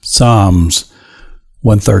Psalms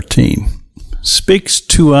 113 speaks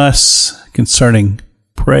to us concerning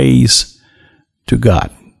praise to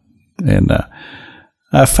God. And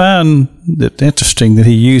I found it interesting that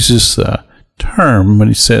he uses a term when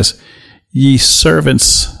he says, ye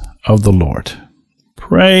servants of the Lord.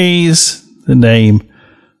 Praise the name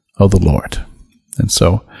of the Lord. And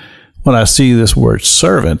so when I see this word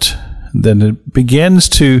servant, then it begins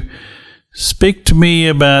to speak to me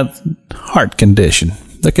about heart condition,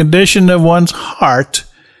 the condition of one's heart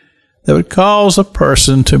that would cause a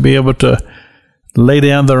person to be able to lay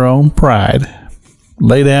down their own pride,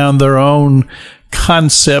 lay down their own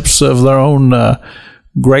concepts of their own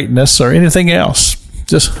greatness or anything else.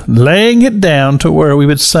 Just laying it down to where we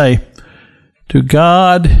would say, to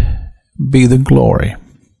God be the glory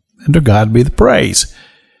and to God be the praise.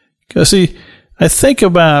 Because see, I think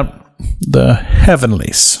about the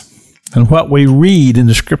heavenlies and what we read in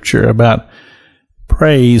the scripture about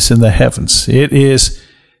praise in the heavens. It is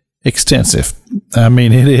extensive. I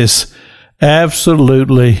mean, it is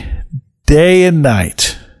absolutely day and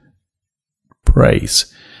night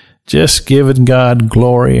praise. Just giving God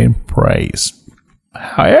glory and praise.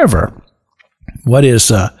 However, what is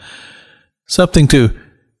something to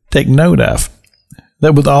take note of,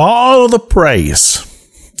 that with all of the praise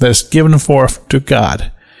that's given forth to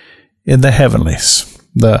God in the heavenlies,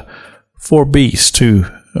 the four beasts who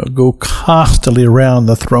go constantly around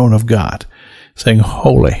the throne of God, saying,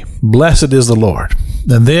 holy, blessed is the Lord.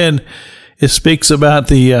 And then it speaks about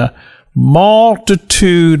the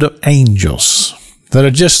multitude of angels that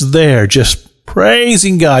are just there, just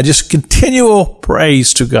praising God, just continual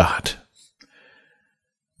praise to God.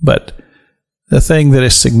 But the thing that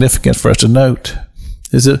is significant for us to note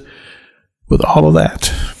is that with all of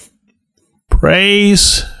that,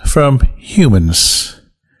 praise from humans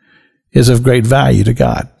is of great value to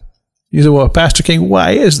God. You say, well, Pastor King,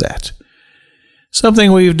 why is that?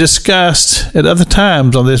 Something we've discussed at other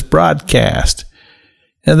times on this broadcast,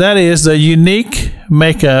 and that is the unique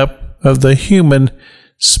makeup of the human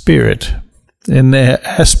spirit in the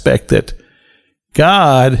aspect that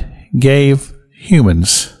God gave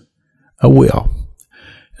humans a will.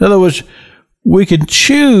 In other words, we can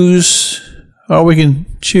choose or we can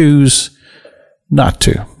choose not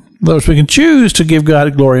to. In other words, we can choose to give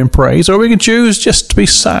God glory and praise, or we can choose just to be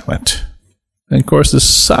silent. And of course, the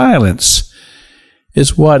silence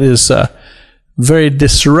is what is very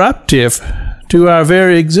disruptive to our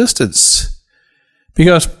very existence,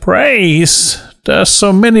 because praise does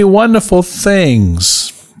so many wonderful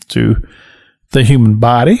things to the human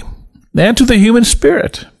body and to the human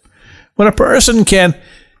spirit. When a person can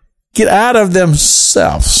get out of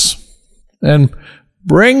themselves and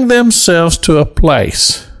bring themselves to a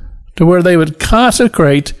place to where they would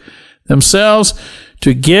consecrate themselves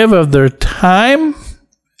to give of their time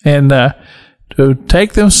and to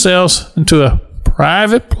take themselves into a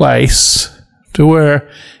private place to where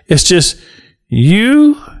it's just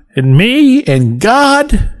you and me and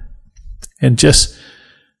God, and just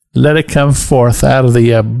let it come forth out of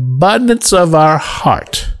the abundance of our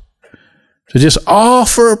heart to just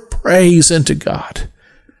offer praise unto God.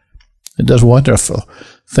 It does wonderful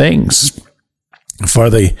things for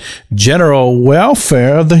the general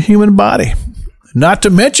welfare of the human body, not to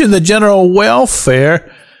mention the general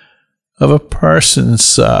welfare of a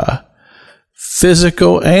person's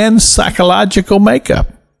physical and psychological makeup.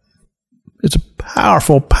 It's a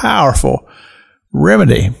powerful, powerful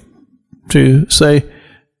remedy to say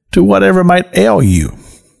to whatever might ail you.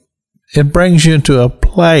 It brings you into a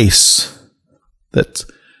place that's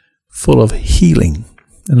full of healing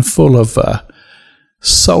and full of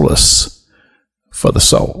solace for the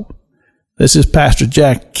soul. This is Pastor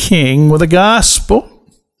Jack King with the gospel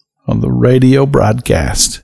on the radio broadcast.